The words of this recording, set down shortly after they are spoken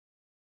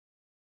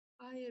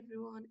Hi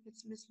everyone,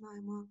 it's Miss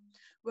Naima.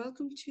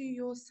 Welcome to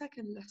your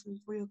second lesson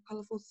for your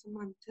colorful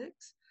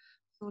semantics.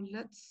 So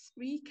let's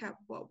recap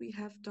what we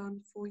have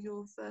done for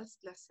your first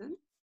lesson.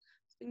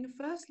 So in your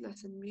first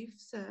lesson, we've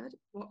said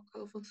what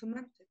colorful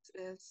semantics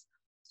is.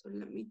 So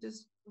let me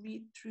just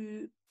read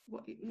through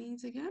what it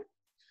means again.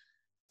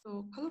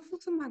 So colorful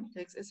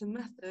semantics is a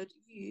method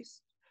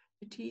used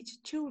to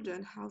teach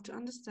children how to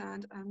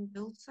understand and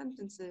build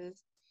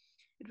sentences.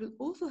 It will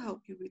also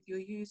help you with your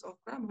use of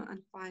grammar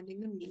and finding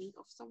the meaning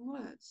of some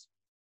words.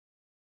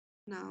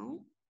 Now,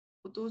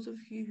 for those of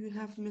you who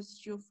have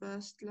missed your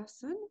first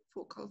lesson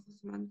for colorful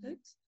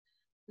semantics,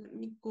 let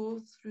me go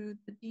through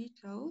the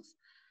details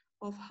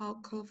of how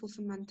colorful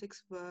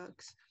semantics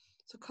works.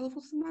 So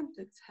colorful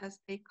semantics has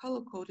a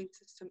color coding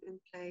system in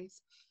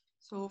place.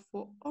 So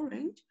for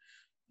orange,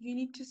 you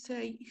need to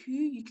say who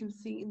you can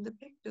see in the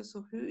picture.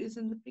 So who is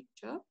in the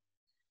picture?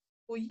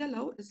 For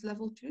yellow is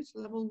level 2,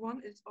 so level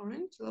 1 is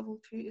orange, level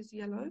 2 is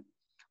yellow.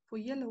 For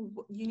yellow,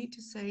 you need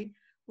to say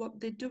what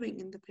they're doing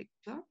in the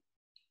picture.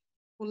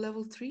 For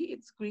level 3,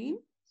 it's green.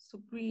 So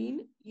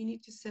green, you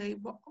need to say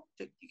what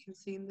object you can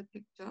see in the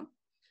picture.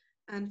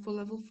 And for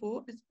level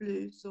 4, it's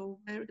blue. So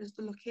where is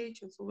the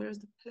location? So where is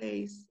the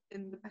place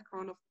in the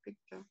background of the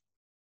picture?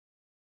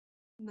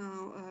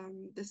 Now,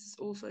 this is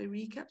also a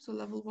recap. So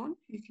level 1,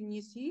 who can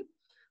you see?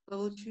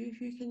 Level 2,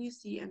 who can you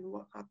see and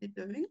what are they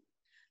doing?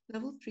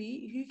 Level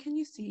 3, who can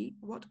you see?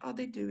 What are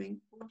they doing?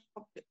 What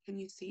object can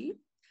you see?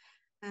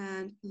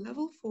 And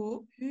level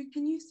 4, who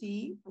can you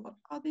see? What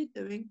are they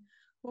doing?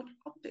 What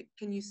object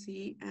can you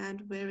see?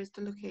 And where is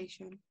the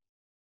location?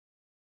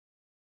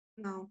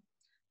 Now,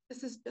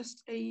 this is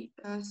just a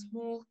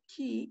small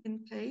key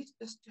in place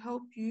just to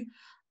help you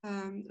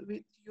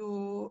with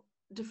your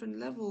different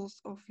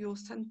levels of your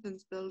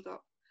sentence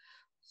build-up.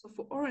 So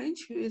for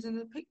orange, who is in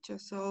the picture?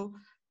 So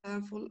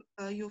for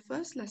your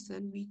first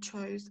lesson, we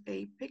chose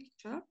a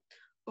picture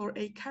or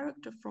a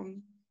character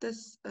from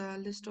this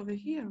list over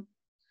here.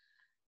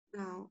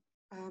 Now,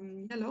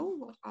 yellow,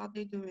 what are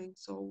they doing?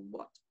 So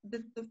what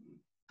did the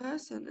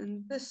person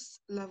in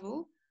this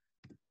level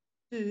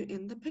do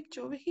in the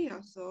picture over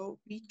here? So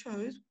we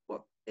chose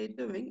what they're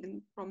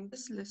doing from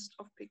this list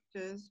of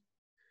pictures.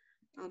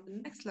 Now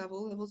the next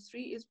level, level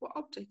 3, is what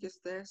object is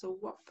there? So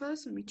what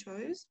person we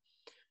chose,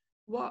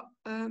 what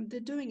they're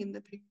doing in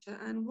the picture,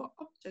 and what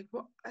object,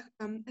 what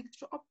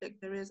extra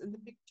object there is in the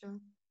picture.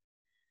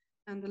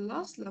 And the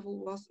last level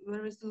was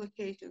where is the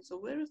location? So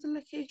where is the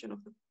location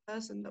of the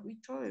person that we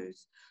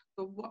chose?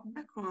 So what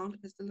background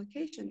is the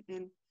location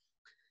in?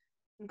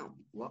 Now,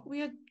 what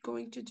we are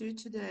going to do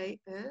today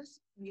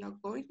is we are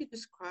going to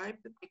describe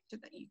the picture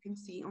that you can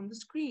see on the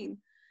screen.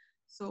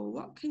 So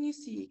what can you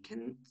see?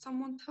 Can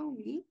someone tell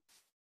me?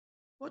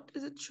 What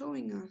is it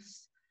showing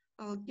us?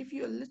 I'll give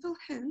you a little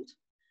hint.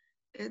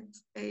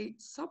 It's a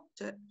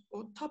subject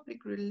or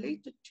topic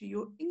related to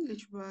your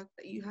English work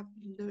that you have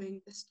been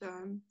doing this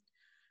term.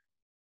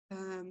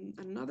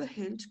 Another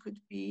hint could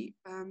be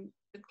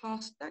the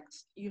class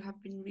text you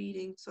have been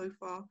reading so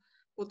far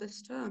for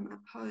this term at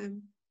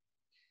home.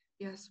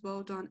 Yes,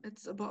 well done.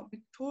 It's about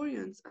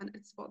Victorians and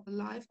it's about the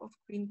life of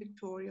Queen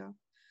Victoria.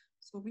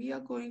 So we are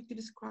going to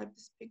describe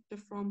this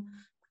picture from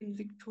Queen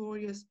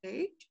Victoria's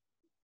age.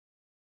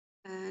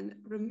 And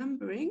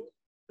remembering,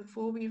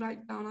 before we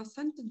write down our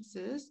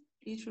sentences,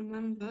 please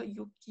remember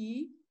your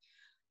key.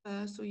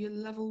 So your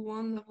level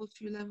 1, level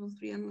 2, level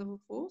 3, and level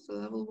 4. So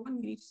level 1,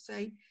 you need to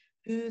say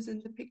who is in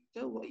the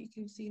picture, what you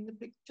can see in the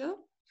picture,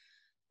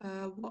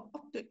 what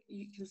object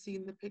you can see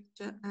in the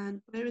picture,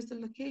 and where is the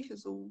location.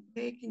 So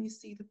where can you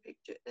see the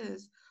picture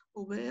is,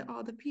 or where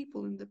are the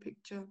people in the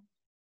picture.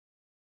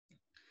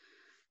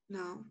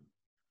 Now,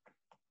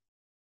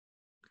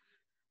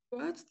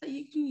 words that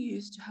you can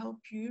use to help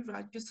you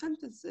write your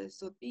sentences.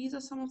 So these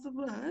are some of the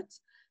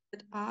words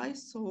that I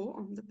saw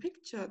on the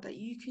picture that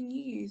you can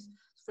use.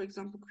 For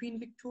example, Queen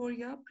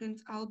Victoria,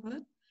 Prince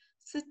Albert,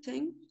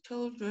 sitting,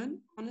 children,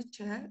 on a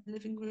chair,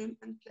 living room,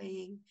 and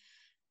playing.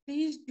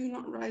 Please do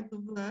not write the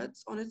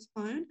words on its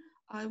own.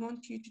 I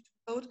want you to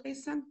build a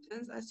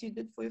sentence as you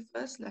did for your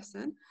first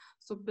lesson.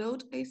 So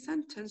build a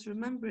sentence,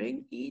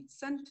 remembering each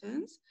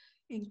sentence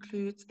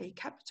includes a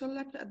capital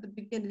letter at the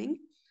beginning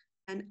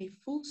and a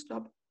full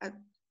stop at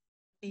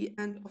the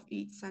end of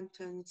each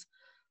sentence.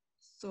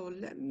 So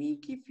let me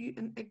give you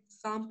an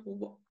example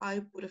what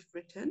I would have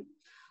written.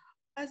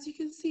 As you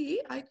can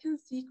see, I can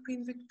see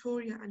Queen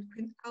Victoria and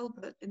Prince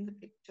Albert in the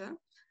picture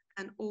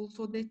and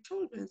also their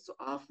children. So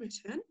I've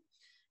written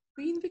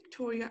Queen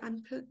Victoria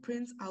and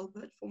Prince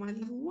Albert for my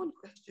level 1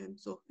 question.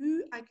 So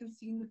who I can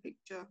see in the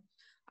picture?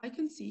 I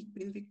can see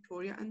Queen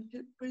Victoria and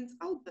Prince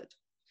Albert.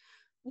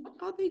 What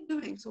are they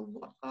doing? So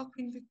what are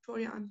Queen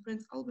Victoria and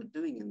Prince Albert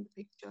doing in the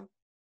picture?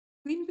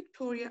 Queen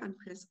Victoria and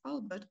Prince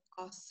Albert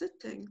are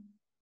sitting.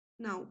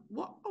 Now,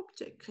 what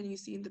object can you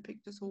see in the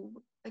picture? So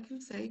I can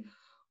say,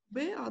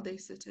 where are they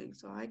sitting?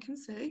 So I can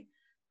say,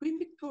 Queen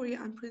Victoria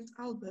and Prince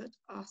Albert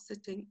are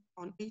sitting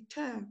on a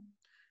chair.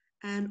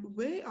 And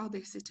where are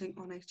they sitting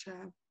on a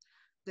chair?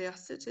 They are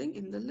sitting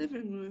in the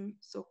living room.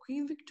 So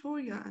Queen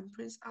Victoria and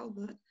Prince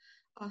Albert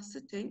are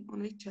sitting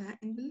on a chair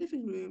in the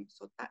living room.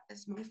 So that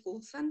is my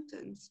full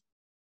sentence.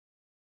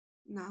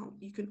 Now,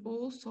 you can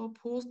also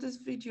pause this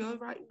video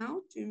right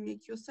now to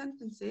make your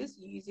sentences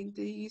using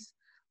these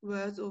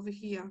words over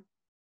here.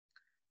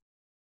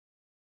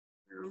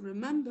 Now,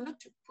 remember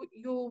to put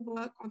your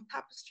work on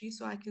Tapestry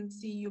so I can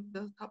see you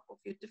built up of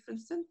your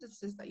different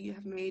sentences that you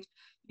have made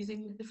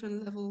using the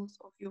different levels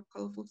of your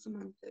colorful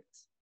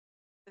semantics.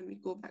 Let me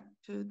go back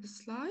to the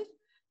slide.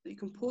 So you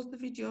can pause the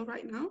video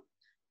right now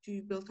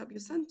to build up your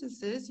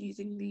sentences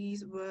using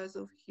these words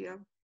over here.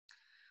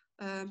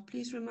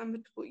 Please remember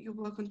to put your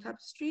work on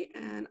Tapestry,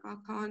 and I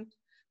can't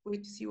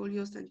wait to see all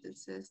your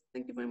sentences.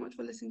 Thank you very much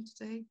for listening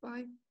today.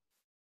 Bye.